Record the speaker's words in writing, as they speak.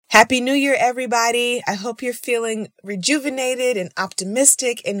Happy New Year, everybody. I hope you're feeling rejuvenated and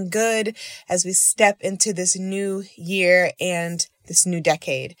optimistic and good as we step into this new year and this new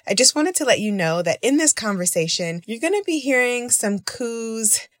decade. I just wanted to let you know that in this conversation, you're going to be hearing some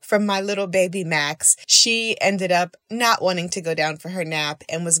coos from my little baby Max. She ended up not wanting to go down for her nap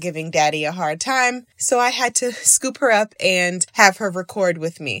and was giving Daddy a hard time, so I had to scoop her up and have her record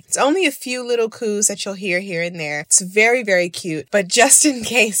with me. It's only a few little coos that you'll hear here and there. It's very, very cute, but just in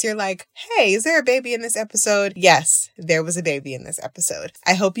case you're like, hey, is there a baby in this episode? Yes, there was a baby in this episode.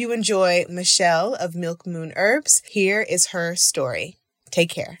 I hope you enjoy Michele of Milk Moon Herbs. Here is her story.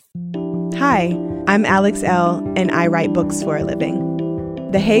 Take care. Hi, I'm Alex L., and I write books for a living.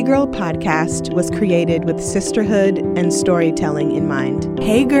 The Hey Girl podcast was created with sisterhood and storytelling in mind.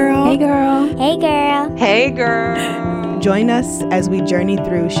 Hey girl. Hey girl. Hey girl. Hey girl. Join us as we journey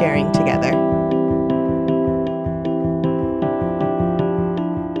through sharing together.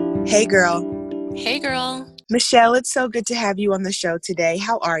 Hey girl. Hey girl. Michele, it's so good to have you on the show today.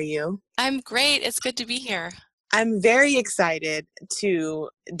 How are you? I'm great. It's good to be here. I'm very excited to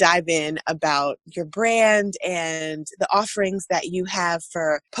dive in about your brand and the offerings that you have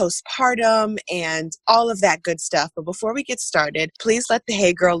for postpartum and all of that good stuff. But before we get started, please let the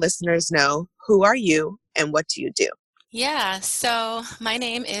Hey Girl listeners know, who are you and what do you do? Yeah, so my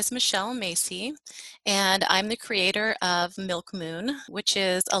name is Michele Macy, and I'm the creator of Milk Moon, which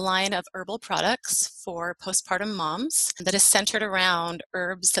is a line of herbal products for postpartum moms that is centered around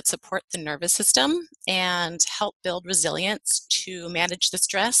herbs that support the nervous system and help build resilience to manage the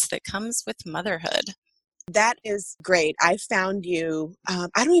stress that comes with motherhood. That is great. I found you, I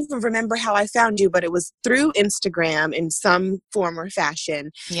don't even remember how I found you, but it was through Instagram in some form or fashion.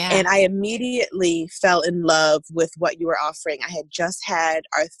 Yeah. And I immediately fell in love with what you were offering. I had just had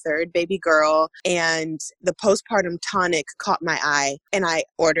our third baby girl, and the postpartum tonic caught my eye, and I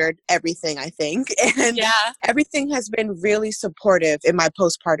ordered everything, I think. And everything has been really supportive in my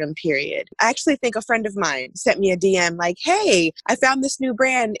postpartum period. I actually think a friend of mine sent me a DM like, hey, I found this new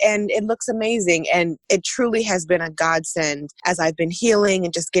brand and it looks amazing. And it truly has been a godsend as I've been healing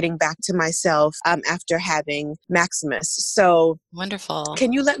and just getting back to myself after having Maximus. So wonderful.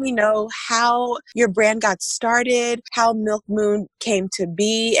 Can you let me know how your brand got started, how Milk Moon came to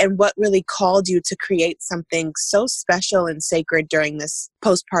be, and what really called you to create something so special and sacred during this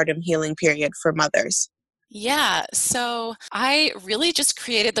postpartum healing period for mothers? Yeah, so I really just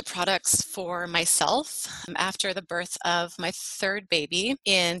created the products for myself after the birth of my third baby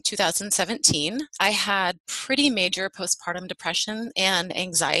in 2017. I had pretty major postpartum depression and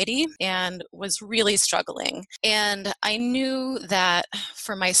anxiety and was really struggling. And I knew that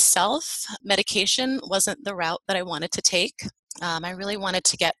for myself, medication wasn't the route that I wanted to take. I really wanted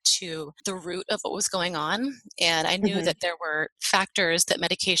to get to the root of what was going on, and I knew that there were factors that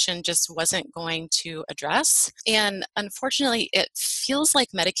medication just wasn't going to address. And unfortunately, it feels like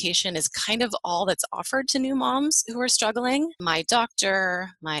medication is kind of all that's offered to new moms who are struggling. My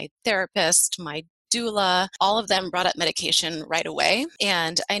doctor, my therapist, my doula, all of them brought up medication right away.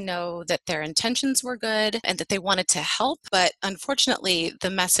 And I know that their intentions were good and that they wanted to help. But unfortunately, the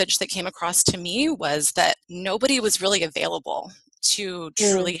message that came across to me was that nobody was really available to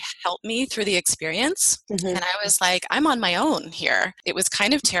truly help me through the experience. And I was like, I'm on my own here. It was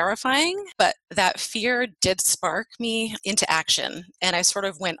kind of terrifying, but that fear did spark me into action. And I sort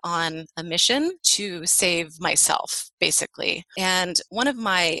of went on a mission to save myself, basically. And one of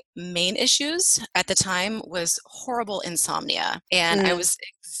my main issues at the time was horrible insomnia. And I was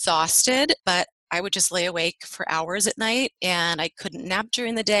exhausted, but I would just lay awake for hours at night and I couldn't nap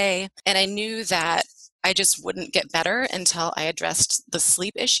during the day. And I knew that I just wouldn't get better until I addressed the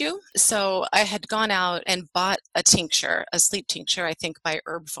sleep issue. So I had gone out and bought a tincture, a sleep tincture, I think by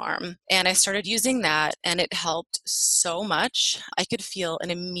Herb Farm. And I started using that and it helped so much. I could feel an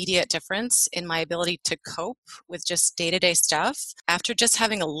immediate difference in my ability to cope with just day-to-day stuff after just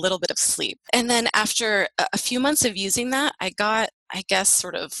having a little bit of sleep. And then after a few months of using that, I got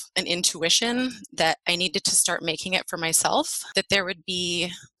sort of an intuition that I needed to start making it for myself, that there would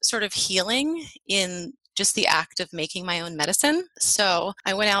be sort of healing in just the act of making my own medicine. So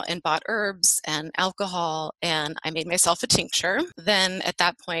I went out and bought herbs and alcohol and I made myself a tincture. Then at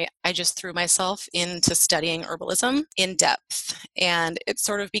that point, I just threw myself into studying herbalism in depth and it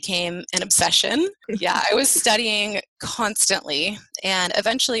sort of became an obsession. Yeah, I was studying constantly and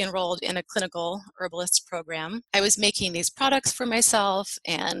eventually enrolled in a clinical herbalist program. I was making these products for myself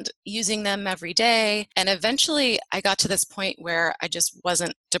and using them every day. And eventually I got to this point where I just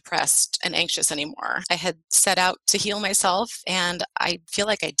wasn't depressed and anxious anymore. I had set out to heal myself and I feel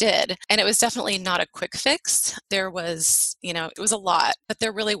like I did. And it was definitely not a quick fix. There was, it was a lot, but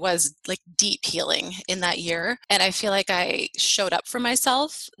there really was like deep healing in that year. And I feel like I showed up for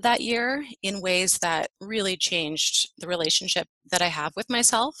myself that year in ways that really changed the relationship that I have with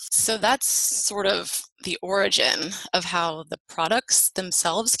myself. So that's sort of the origin of how the products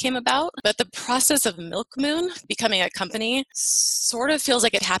themselves came about. But the process of Milk Moon becoming a company sort of feels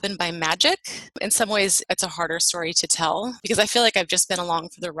like it happened by magic. In some ways, it's a harder story to tell because I feel like I've just been along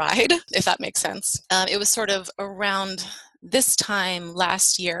for the ride, if that makes sense. It was sort of around this time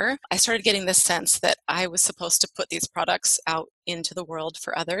last year, I started getting this sense that I was supposed to put these products out into the world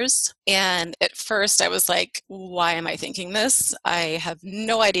for others. And at first I was like, why am I thinking this? I have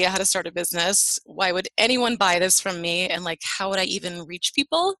no idea how to start a business. Why would anyone buy this from me? And like, how would I even reach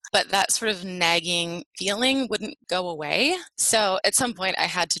people? But that sort of nagging feeling wouldn't go away. So at some point I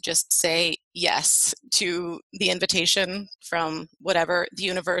had to just say yes to the invitation from whatever, the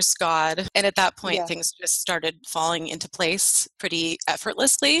universe, God. And at that point, things just started falling into place pretty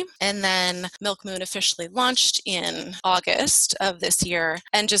effortlessly. And then Milk Moon officially launched in August of this year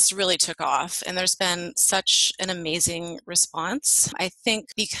and just really took off. And there's been such an amazing response. I think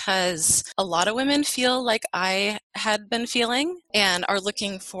because a lot of women feel like I had been feeling and are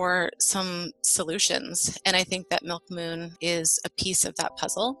looking for some solutions. And I think that Milk Moon is a piece of that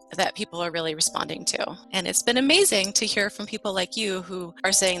puzzle that people are really responding to. And it's been amazing to hear from people like you who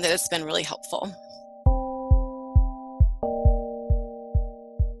are saying that it's been really helpful.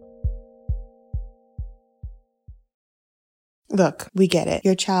 Look, we get it.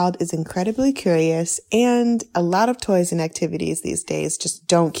 Your child is incredibly curious and a lot of toys and activities these days just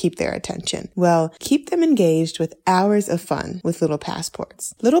don't keep their attention. Well, keep them engaged with hours of fun with Little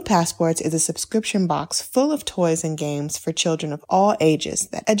Passports. Little Passports is a subscription box full of toys and games for children of all ages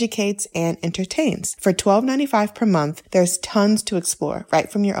that educates and entertains. For $12.95 per month, there's tons to explore right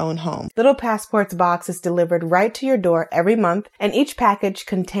from your own home. Little Passports box is delivered right to your door every month, and each package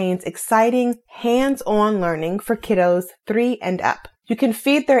contains exciting, hands-on learning for kiddos 3 and up. You can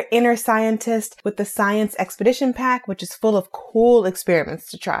feed their inner scientist with the Science Expedition Pack, which is full of cool experiments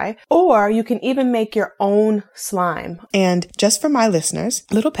to try. Or you can even make your own slime. And just for my listeners,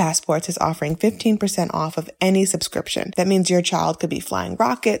 Little Passports is offering 15% off of any subscription. That means your child could be flying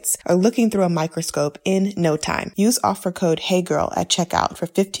rockets or looking through a microscope in no time. Use offer code HeyGirl at checkout for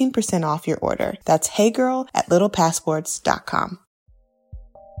 15% off your order. That's HeyGirl at littlepassports.com.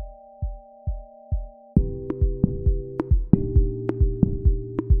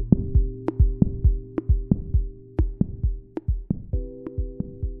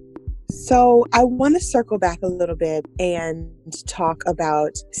 So I want to circle back a little bit and talk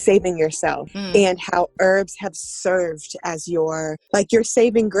about saving yourself and how herbs have served as your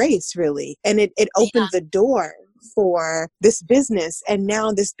saving grace, really. And it opened the door for this business. And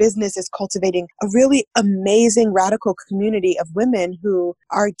now this business is cultivating a really amazing radical community of women who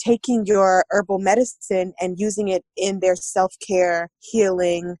are taking your herbal medicine and using it in their self-care,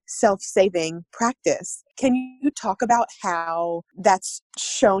 healing, self-saving practice. Can you talk about how that's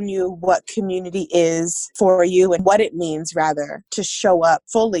shown you what community is for you and what it means, rather, to show up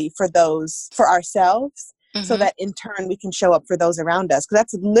fully for ourselves? Mm-hmm. So that in turn we can show up for those around us. Because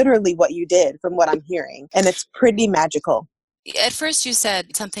that's literally what you did from what I'm hearing. And it's pretty magical. At first you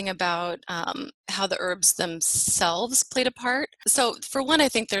said something about how the herbs themselves played a part. So for one, I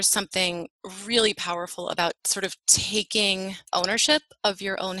think there's something really powerful about sort of taking ownership of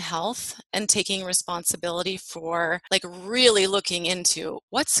your own health and taking responsibility for like really looking into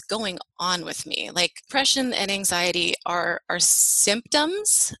what's going on with me. Like depression and anxiety are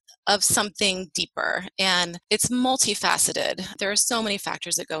symptoms of something deeper, and it's multifaceted. There are so many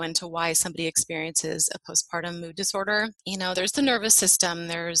factors that go into why somebody experiences a postpartum mood disorder. There's the nervous system,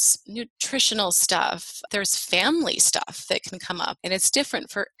 there's nutritional stuff, there's family stuff that can come up, and it's different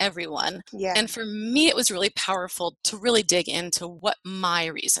for everyone. Yeah. And for me, it was really powerful to really dig into what my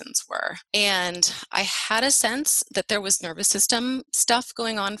reasons were. And I had a sense that there was nervous system stuff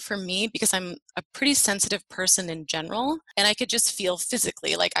going on for me because I'm a pretty sensitive person in general, and I could just feel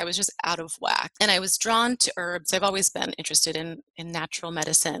physically like I was just out of whack. And I was drawn to herbs. I've always been interested in natural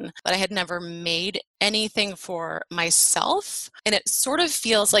medicine, but I had never made anything for myself. And it sort of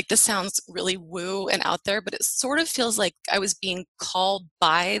feels like, this sounds really woo and out there, but it sort of feels like I was being called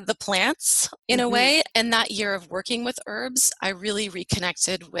by the plants in a way. And that year of working with herbs, I really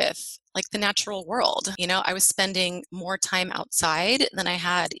reconnected with like the natural world. I was spending more time outside than I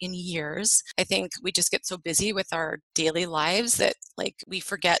had in years. I think we just get so busy with our daily lives that like we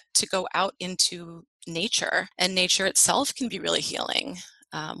forget to go out into nature, and nature itself can be really healing.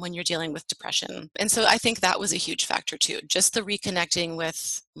 When you're dealing with depression. And so I think that was a huge factor too, just the reconnecting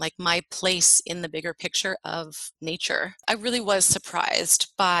with like my place in the bigger picture of nature. I really was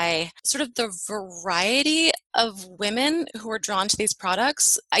surprised by sort of the variety of women who are drawn to these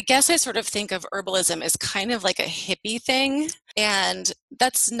products. I guess I sort of think of herbalism as kind of like a hippie thing, and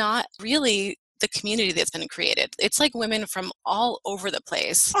that's not really the community that's been created. It's like women from all over the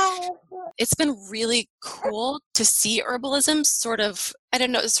place. It's been really cool to see herbalism sort of, I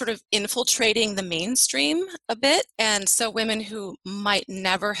don't know, sort of infiltrating the mainstream a bit. And so women who might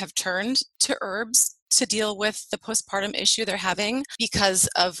never have turned to herbs to deal with the postpartum issue they're having because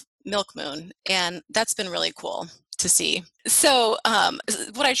of Milk Moon. And that's been really cool to see. So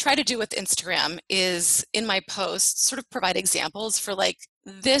what I try to do with Instagram is in my posts sort of provide examples for like,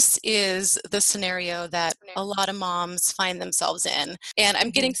 this is the scenario that a lot of moms find themselves in. And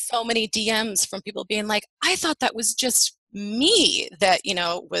I'm getting so many DMs from people being like, I thought that was just me that,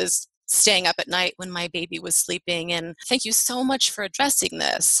 was staying up at night when my baby was sleeping. And thank you so much for addressing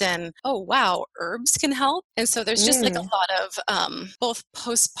this. And oh, wow, herbs can help. And so there's just like a lot of both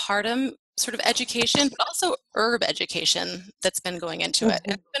postpartum sort of education, but also herb education that's been going into it.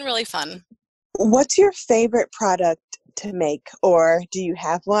 It's been really fun. What's your favorite product to make, or do you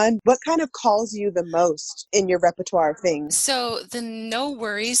have one? What kind of calls you the most in your repertoire of things? So the No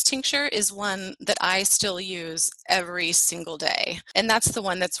Worries tincture is one that I still use every single day. And that's the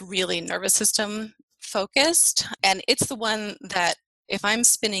one that's really nervous system focused. And it's the one that if I'm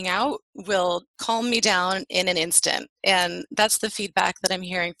spinning out, will calm me down in an instant. And that's the feedback that I'm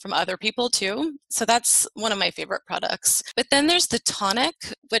hearing from other people too. So that's one of my favorite products. But then there's the tonic,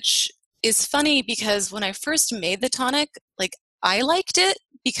 which is funny because when I first made the tonic, like I liked it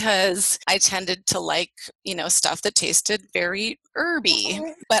because I tended to like, stuff that tasted very herby.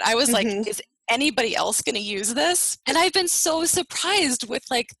 But I was like, is anybody else going to use this? And I've been so surprised with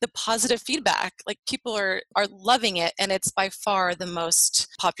like the positive feedback. Like people are loving it, and it's by far the most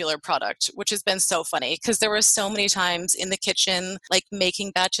popular product, which has been so funny because there were so many times in the kitchen like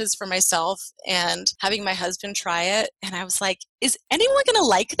making batches for myself and having my husband try it, and I was like, is anyone going to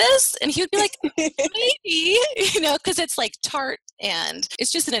like this? And he would be like, maybe, because it's like tart and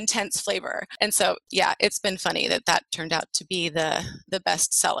it's just an intense flavor. And so, yeah, it's been funny that turned out to be the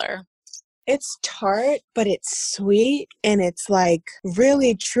best seller. It's tart, but it's sweet, and it's like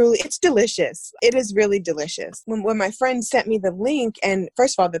really, truly, it's delicious. It is really delicious. When my friend sent me the link, and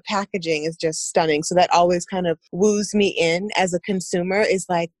first of all, the packaging is just stunning. So that always kind of woos me in as a consumer, is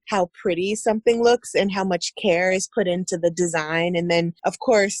like how pretty something looks and how much care is put into the design. And then, of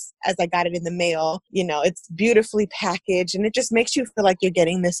course, as I got it in the mail, it's beautifully packaged, and it just makes you feel like you're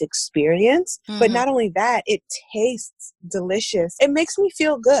getting this experience. But not only that, it tastes delicious. It makes me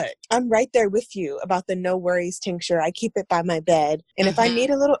feel good. I'm right there with you about the No Worries tincture. I keep it by my bed. And if I need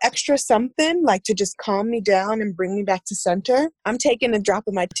a little extra something, like to just calm me down and bring me back to center, I'm taking a drop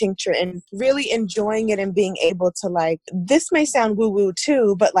of my tincture and really enjoying it and being able to like, this may sound woo-woo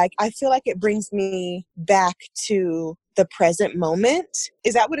too, but like, I feel like it brings me back to the present moment.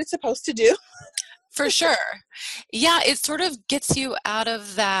 Is that what it's supposed to do? For sure. Yeah, it sort of gets you out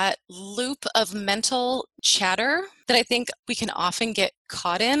of that loop of mental chatter that I think we can often get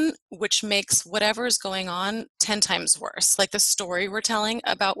caught in, which makes whatever's going on 10 times worse. Like the story we're telling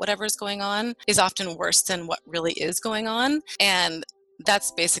about whatever's going on is often worse than what really is going on. And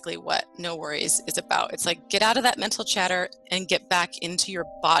that's basically what No Worries is about. It's like get out of that mental chatter and get back into your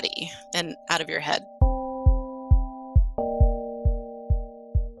body and out of your head.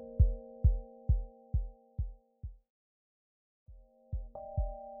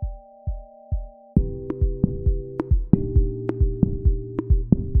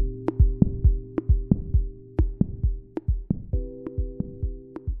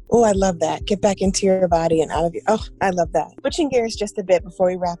 Oh, I love that. Get back into your body and out of your... Oh, I love that. Switching gears just a bit before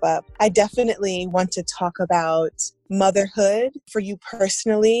we wrap up, I definitely want to talk about motherhood for you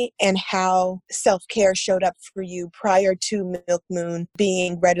personally and how self-care showed up for you prior to Milk Moon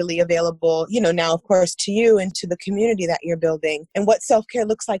being readily available, now, of course, to you and to the community that you're building, and what self-care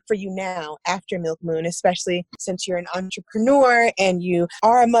looks like for you now after Milk Moon, especially since you're an entrepreneur and you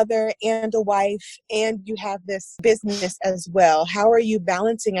are a mother and a wife and you have this business as well. How are you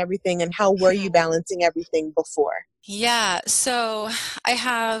balancing everything, and how were you balancing everything before? Yeah, so I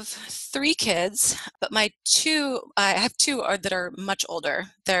have 3 kids, but I have 2 that are much older.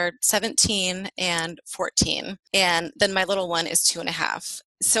 They're 17 and 14. And then my little one is 2.5.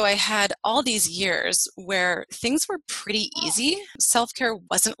 So I had all these years where things were pretty easy. Self-care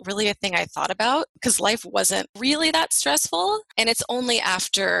wasn't really a thing I thought about because life wasn't really that stressful. And it's only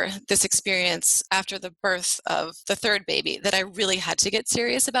after this experience, after the birth of the third baby, that I really had to get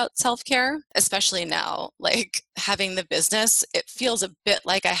serious about self-care, especially now, like having the business. It feels a bit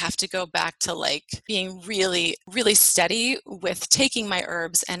like I have to go back to like being really, really steady with taking my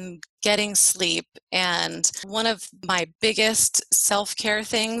herbs and getting sleep. And one of my biggest self-care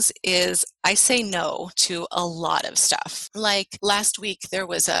things is I say no to a lot of stuff. Like last week, there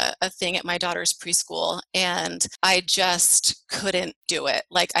was a thing at my daughter's preschool and I just couldn't do it.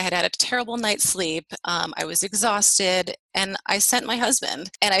 Like I had a terrible night's sleep. I was exhausted and I sent my husband.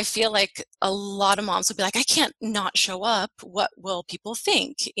 And I feel like a lot of moms would be like, I can't not show up. What will people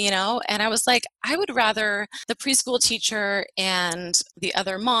think? And I was like, I would rather the preschool teacher and the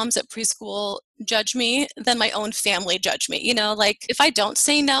other moms at preschool judge me than my own family judge me. Like if I don't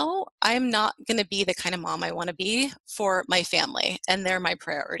say no, I'm not going to be the kind of mom I want to be for my family, and they're my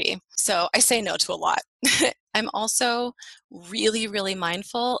priority. So I say no to a lot. I'm also really, really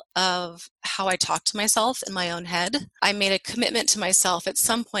mindful of how I talk to myself in my own head. I made a commitment to myself at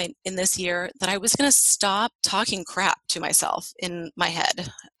some point in this year that I was going to stop talking crap to myself in my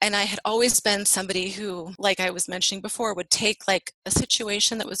head. And I had always been somebody who, like I was mentioning before, would take like a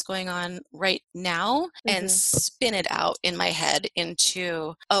situation that was going on right now and spin it out in my head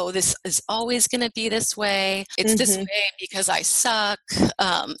into, oh, this is always going to be this way. It's this way because I suck.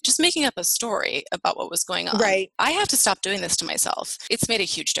 Just making up a story about what was going on. Right. I have to stop doing this to myself. It's made a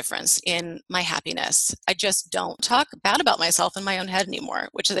huge difference in my happiness. I just don't talk bad about myself in my own head anymore,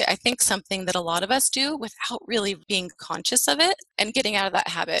 which is, I think, something that a lot of us do without really being conscious of it. And getting out of that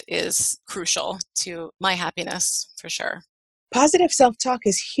habit is crucial to my happiness, for sure. Positive self-talk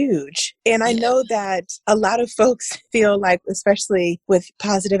is huge. And I know that a lot of folks feel like, especially with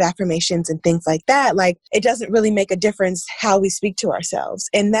positive affirmations and things like that, like it doesn't really make a difference how we speak to ourselves.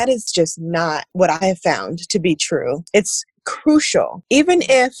 And that is just not what I have found to be true. It's crucial. Even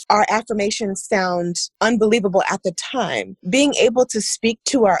if our affirmations sound unbelievable at the time, being able to speak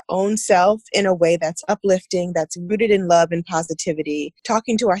to our own self in a way that's uplifting, that's rooted in love and positivity,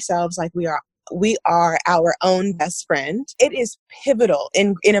 talking to ourselves like we are our own best friend. It is pivotal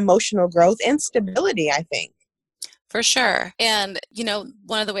in emotional growth and stability, I think. For sure. And,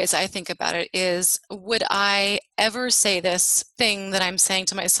 one of the ways I think about it is, would I ever say this thing that I'm saying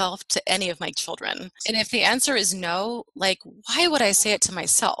to myself to any of my children? And if the answer is no, like, why would I say it to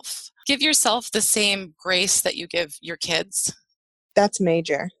myself? Give yourself the same grace that you give your kids. That's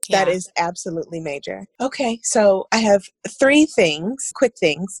major. Yeah. That is absolutely major. Okay, so I have 3 things, quick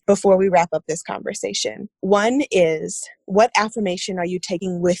things, before we wrap up this conversation. One is, what affirmation are you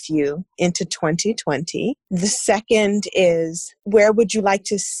taking with you into 2020? The second is, where would you like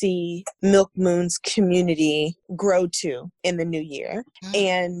to see Milk Moon's community grow to in the new year?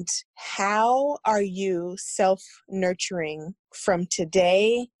 And how are you self-nurturing from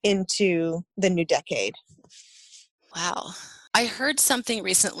today into the new decade? Wow. I heard something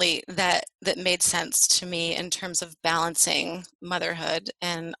recently that made sense to me in terms of balancing motherhood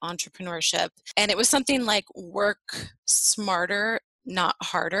and entrepreneurship. And it was something like work smarter, not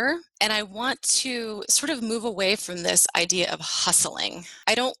harder. And I want to sort of move away from this idea of hustling.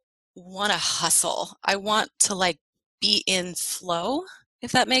 I don't want to hustle. I want to like be in flow,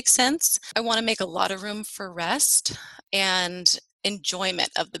 if that makes sense. I want to make a lot of room for rest and enjoyment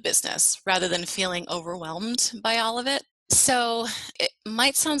of the business rather than feeling overwhelmed by all of it. So it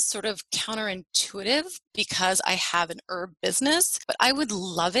might sound sort of counterintuitive because I have an herb business, but I would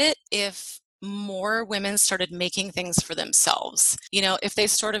love it if more women started making things for themselves. If they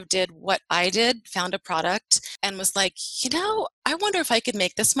sort of did what I did, found a product and was like, I wonder if I could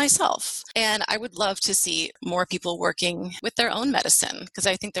make this myself. And I would love to see more people working with their own medicine, because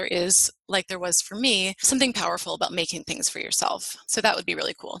I think there is, like there was for me, something powerful about making things for yourself. So that would be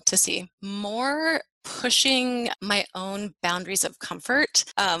really cool to see. More pushing my own boundaries of comfort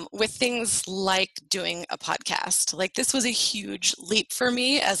with things like doing a podcast. Like this was a huge leap for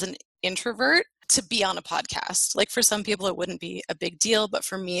me as an introvert to be on a podcast. Like for some people it wouldn't be a big deal, but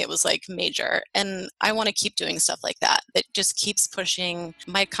for me it was like major. And I want to keep doing stuff like that just keeps pushing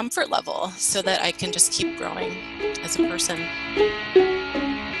my comfort level so that I can just keep growing as a person.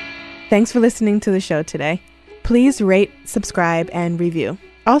 Thanks for listening to the show today. Please rate, subscribe, and review.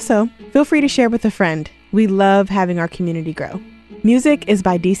 Also, feel free to share with a friend. We love having our community grow. Music is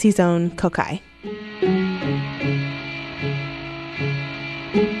by DC's own Kokai.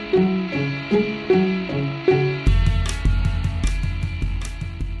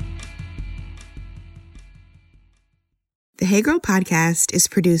 Hey Girl podcast is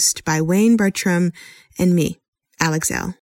produced by Wayne Bertram and me, Alex L.